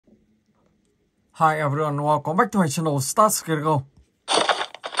Hi everyone, welcome back to my channel. Start Go.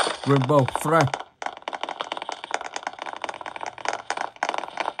 Rainbow friend.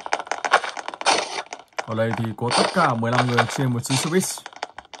 Ở đây thì có tất cả 15 người trên một chiếc xe buýt.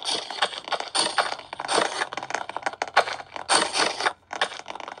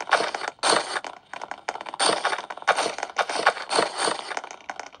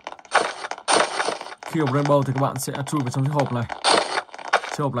 Khi ở Rainbow thì các bạn sẽ chui vào trong chiếc hộp này.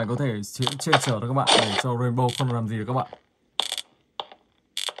 Chiếc hộp này có thể che chở cho các bạn để cho Rainbow không làm gì được các bạn.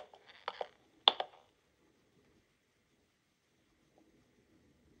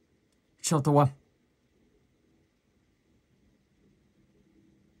 Chapter 1.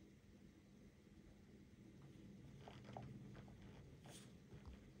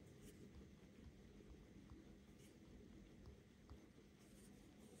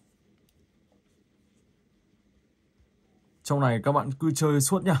 Trong này các bạn cứ chơi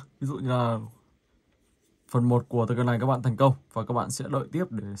suốt nha. Ví dụ như là phần 1 của tựa này các bạn thành công và các bạn sẽ đợi tiếp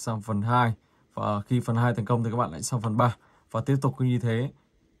để sang phần 2. Và khi phần 2 thành công thì các bạn lại sang phần 3 và tiếp tục như thế.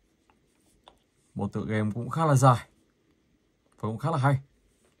 Một tựa game cũng khá là dài và cũng khá là hay.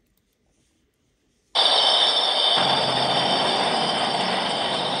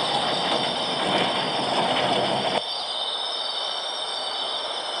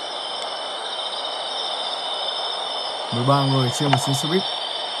 Với 13 người trên một chiếc xe buýt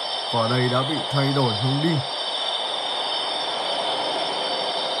và ở đây đã bị thay đổi hướng đi.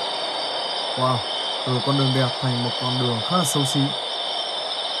 Wow, từ con đường đẹp thành một con đường khá là xấu xí.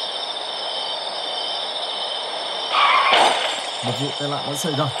 Một vụ tai nạn đã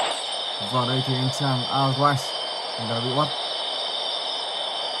xảy ra. Và đây thì anh chàng Alright, anh đã bị bắt.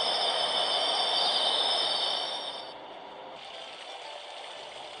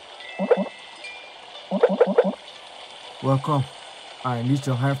 Welcome, I need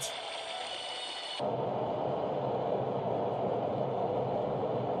your help.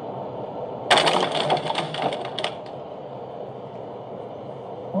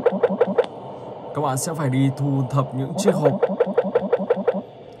 Các bạn sẽ phải đi thu thập những chiếc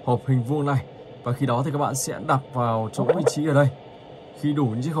hộp hình vuông này. Và khi đó thì các bạn sẽ đặt vào chỗ vị trí ở đây. Khi đủ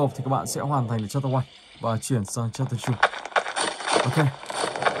những chiếc hộp thì các bạn sẽ hoàn thành được chapter 1 và chuyển sang chapter 2. Ok.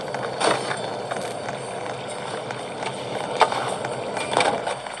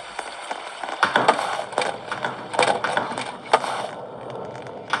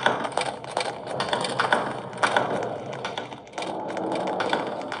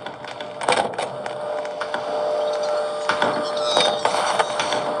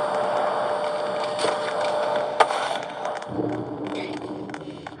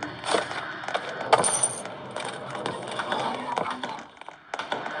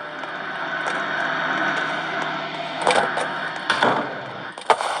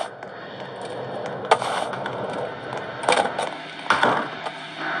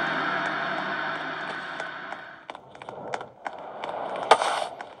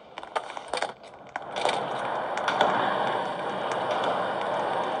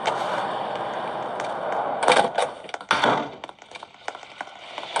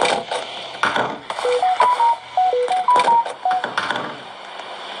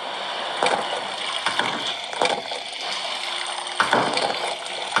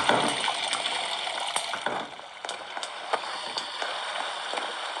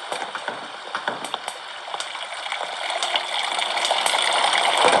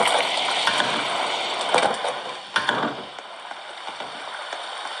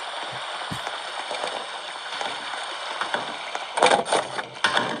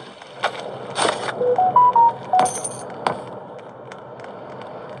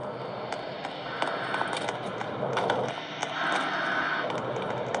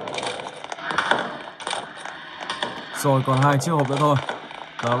 Rồi còn 2 chiếc hộp nữa thôi.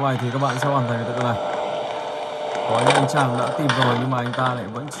 Đó, vậy thì các bạn sẽ hoàn thành được cái này. Có những anh chàng đã tìm rồi nhưng mà anh ta lại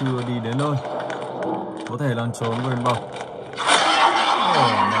vẫn chưa đi đến nơi. Có thể lần trốn Rainbow.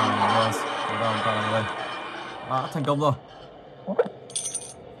 Ông ta đang đây. Đã thành công rồi.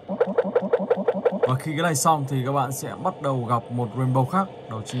 Và khi cái này xong thì các bạn sẽ bắt đầu gặp một Rainbow khác.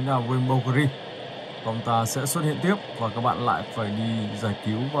 Đó chính là Rainbow Green. Ông ta sẽ xuất hiện tiếp và các bạn lại phải đi giải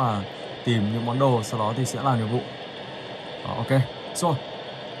cứu và tìm những món đồ. Sau đó thì sẽ làm nhiệm vụ. Đó, ok, rồi.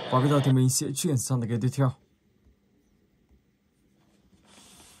 Và bây giờ thì mình sẽ chuyển sang cái tiếp theo.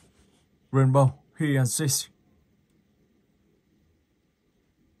 Rainbow, he and six.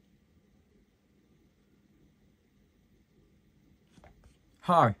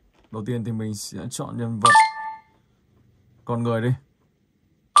 Hi. Đầu tiên thì mình sẽ chọn nhân vật con người đi.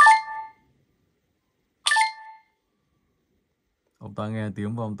 Ông ta nghe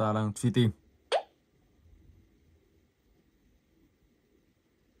tiếng và ông ta đang truy tìm.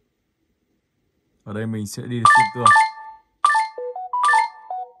 Ở đây mình sẽ đi xuyên tường.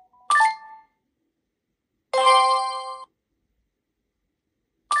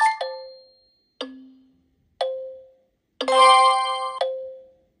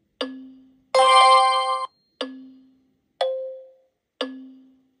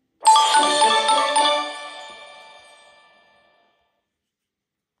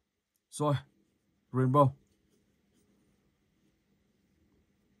 Rồi, Rainbow.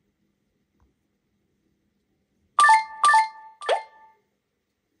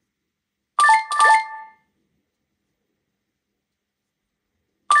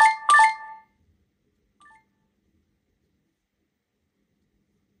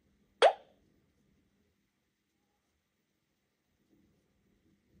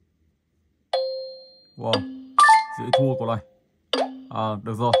 Wow, dễ thua của này. À,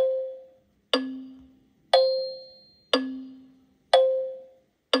 được rồi.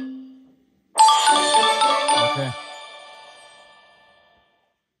 Ok.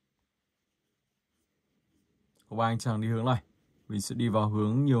 Có 3 anh chàng đi hướng này. Mình sẽ đi vào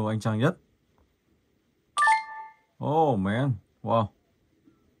hướng nhiều anh chàng nhất. Oh man, wow.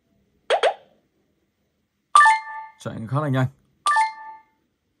 Chạy khá là nhanh.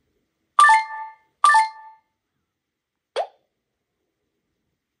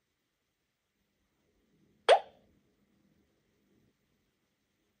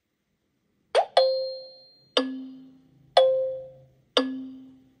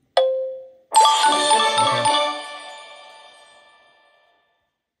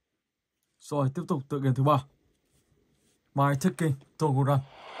 Rồi, tiếp tục tựa game thứ 3. My Taking Togo Run.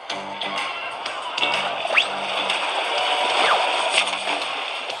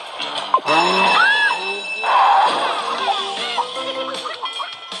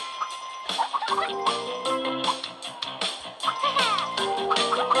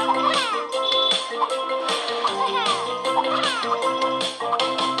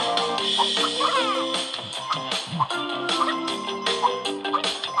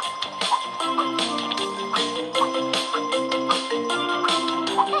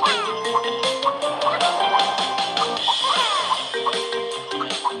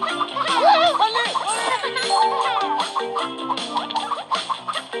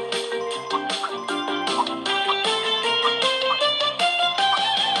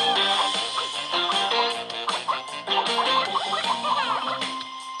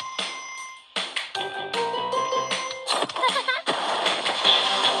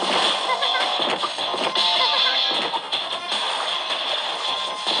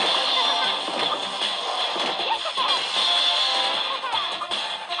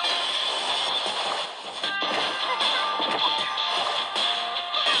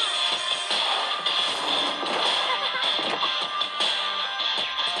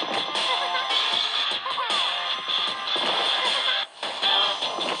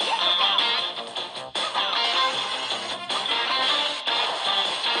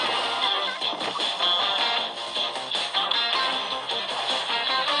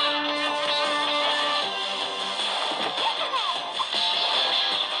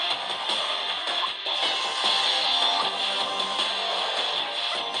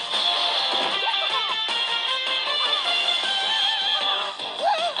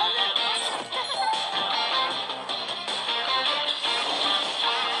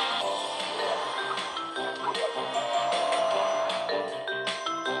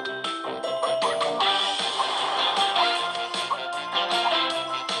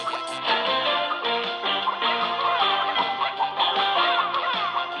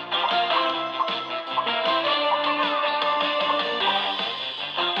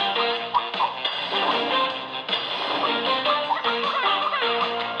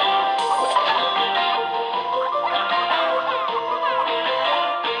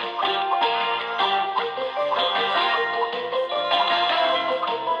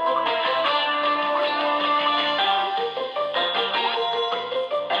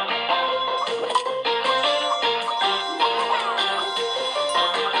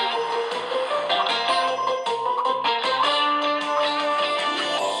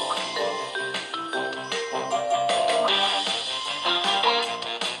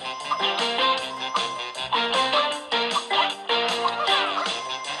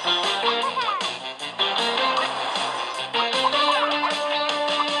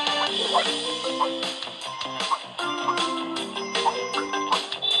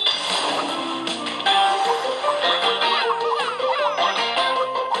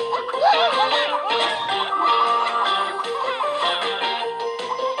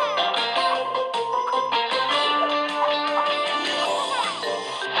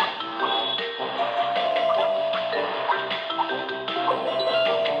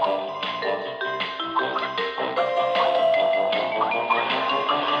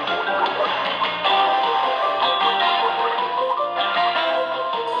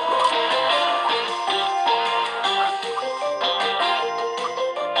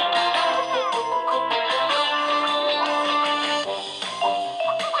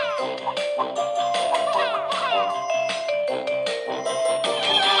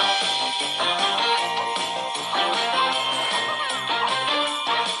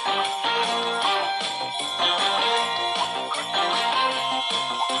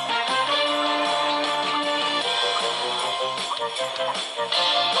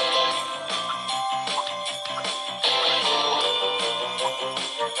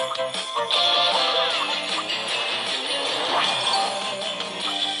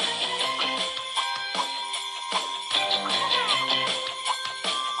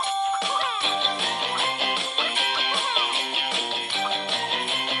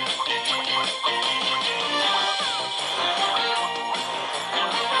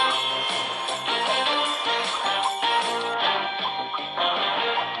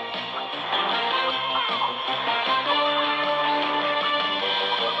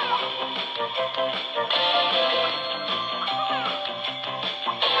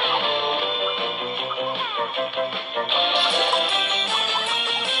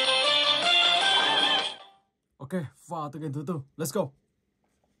 Ok, và tựa game thứ tư, let's go.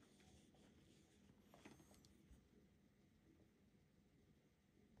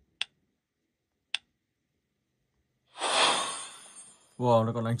 Wow,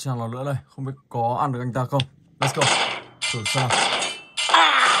 nó còn anh chàng nào nữa đây, không biết có ăn được anh ta không. Let's go. Thử xem nào.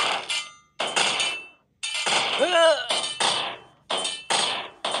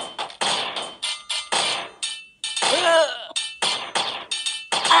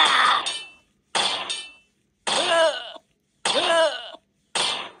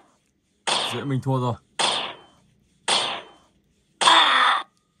 Dễ mình thua rồi.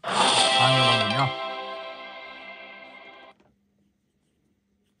 Hai người bằng nhau.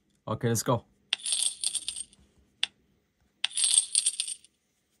 Ok, let's go.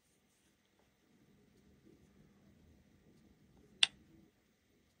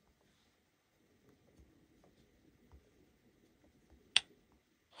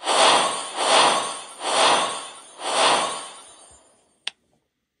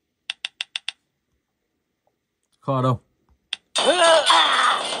 Không ở đâu.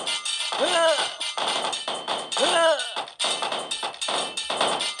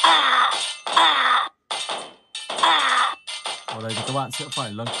 Ở đây thì các bạn sẽ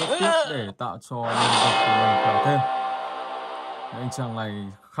phải nâng cấp tiếp để tạo cho nhân vật của mình khỏe thêm. Anh chàng này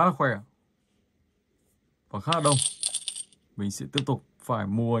khá là khỏe và khá là đông. Mình sẽ tiếp tục phải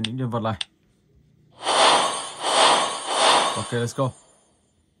mua những nhân vật này. Ok, let's go.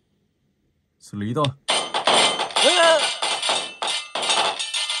 Xử lý thôi.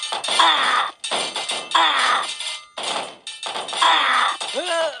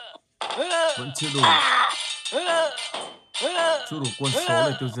 Vẫn chưa đủ quân số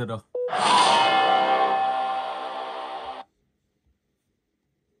để tiêu diệt được.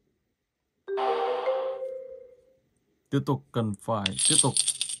 Tiếp tục cần phải tiếp tục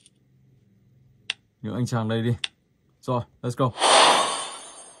những anh chàng đây đi. Rồi, let's go.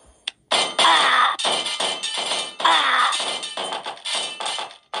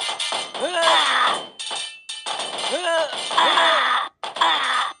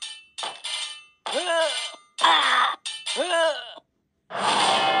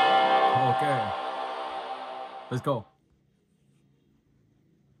 Ok, let's go.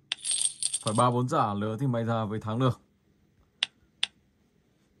 Phải 3-4 giả lửa thì may ra mới thắng được.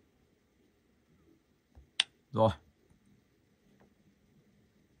 Rồi.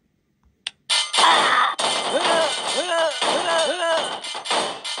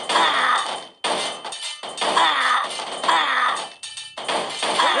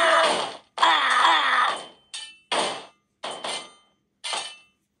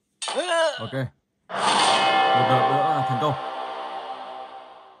 Ok. Một đợt nữa là thành công.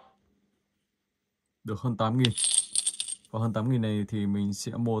 Được hơn 8.000. Và hơn 8.000 này thì mình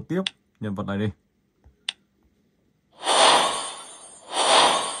sẽ mua tiếp nhân vật này đi.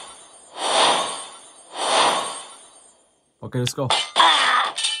 Ok, let's go.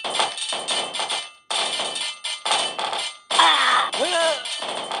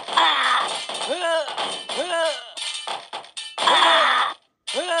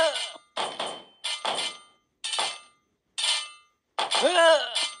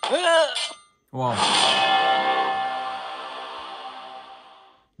 Wow.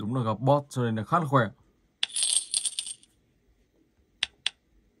 Đúng là gặp bot cho nên là khá là khỏe.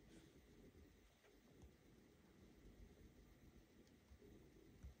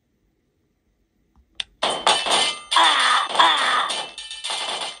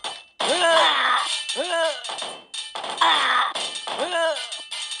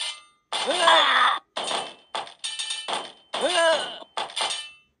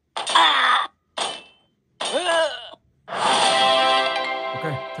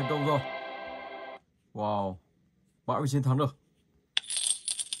 Ok, thành công rồi. Wow, bạn mới chiến thắng được.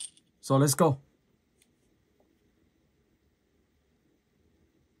 So let's go.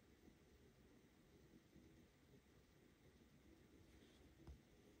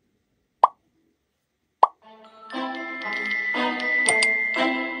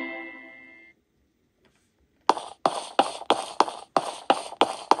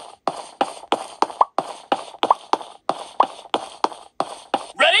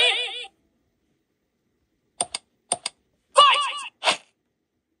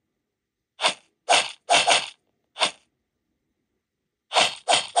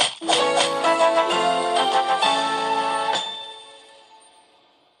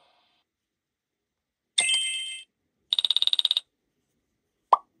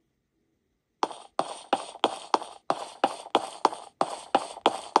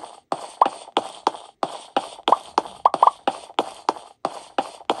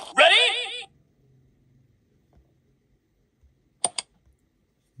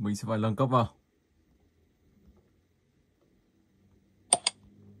 Mình sẽ phải nâng cấp vào.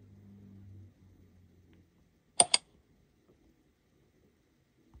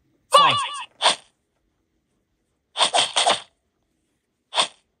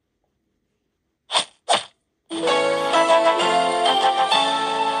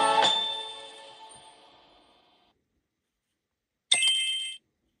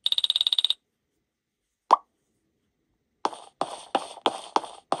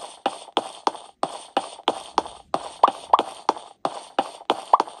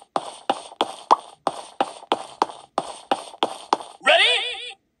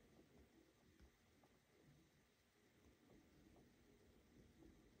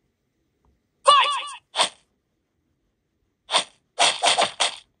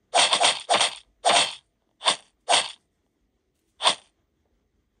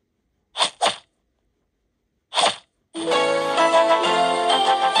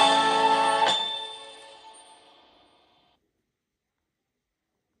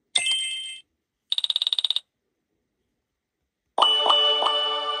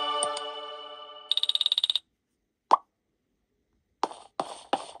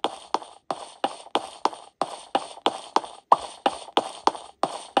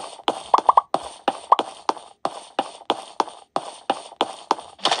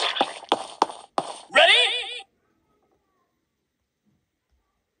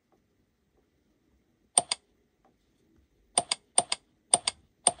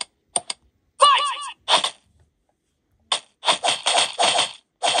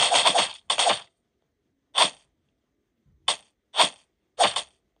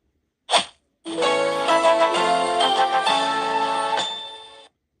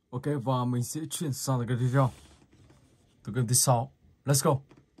 Ok, và mình sẽ chuyển sang cái tiếp theo, từ game thứ 6. Let's go.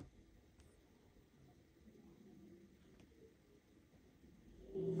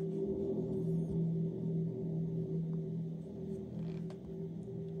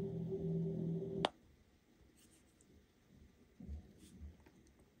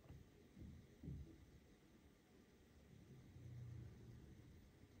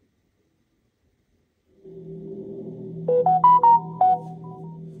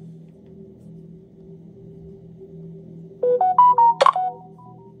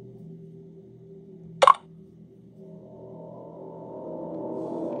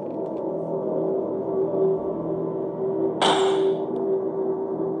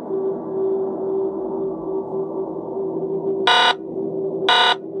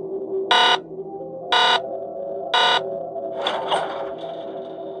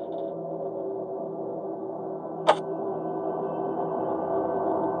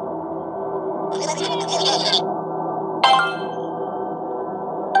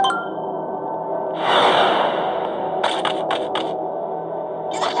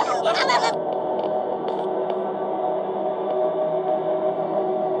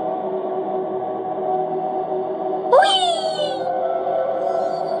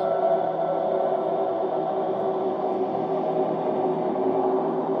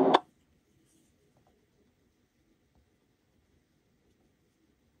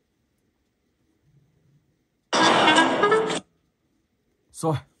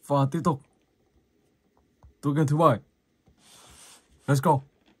 Rồi, và tiếp tục tựa game thứ 7. Let's go.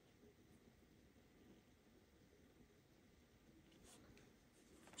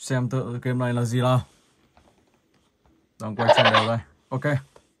 Xem tựa game này là gì nào. Đang quay trên đều đây. Ok.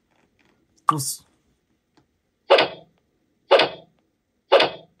 Tus.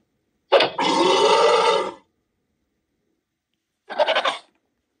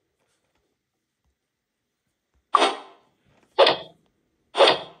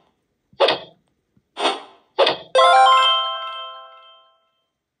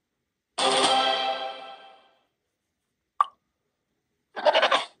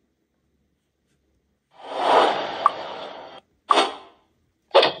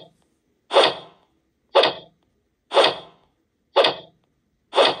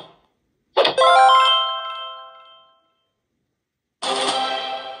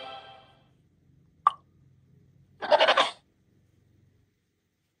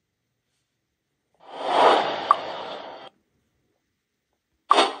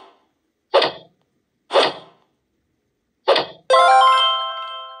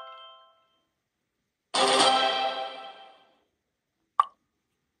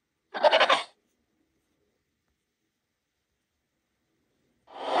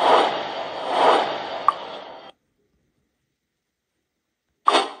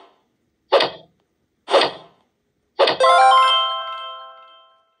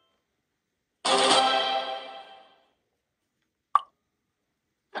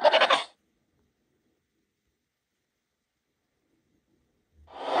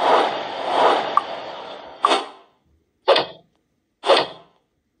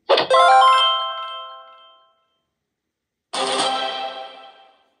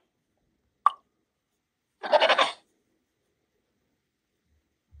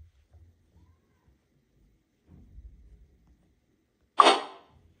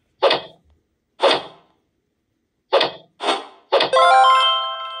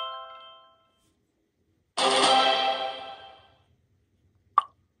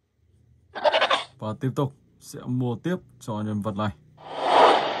 Và tiếp tục sẽ mua tiếp cho nhân vật này.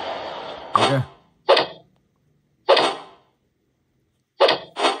 Ok.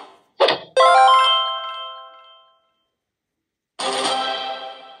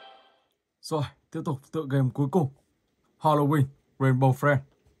 Rồi, tiếp tục tựa game cuối cùng. Halloween, Rainbow Friend.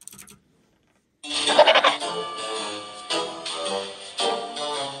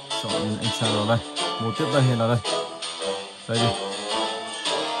 Chọn anh sang vào đây. Mua tiếp đây hay là đây? Đây đi.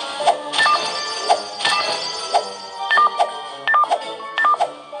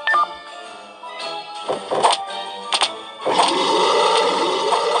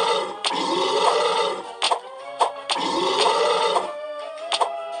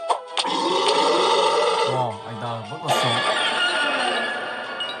 Wow, anh ta vẫn còn sống.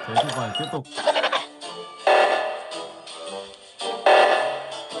 Thế thì phải tiếp tục.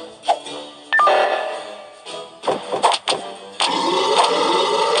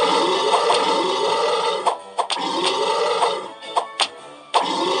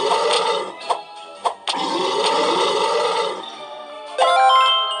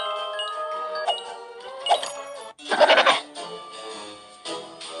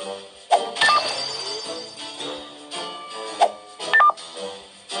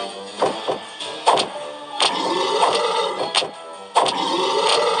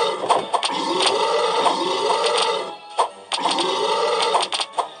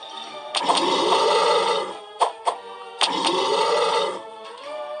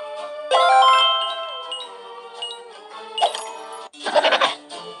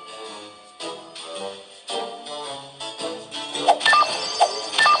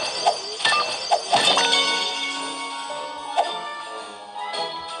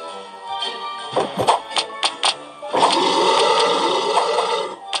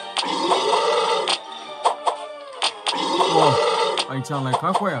 Wow, anh chàng này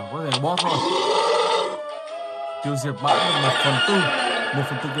khá khỏe, có thể bóp thôi. Tiêu diệt bão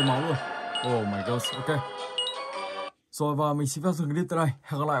 1/4 cái máu rồi. Oh my god, ok. Rồi và mình xin phép dừng clip tại đây.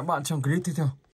 Hẹn gặp lại các bạn trong clip tiếp theo.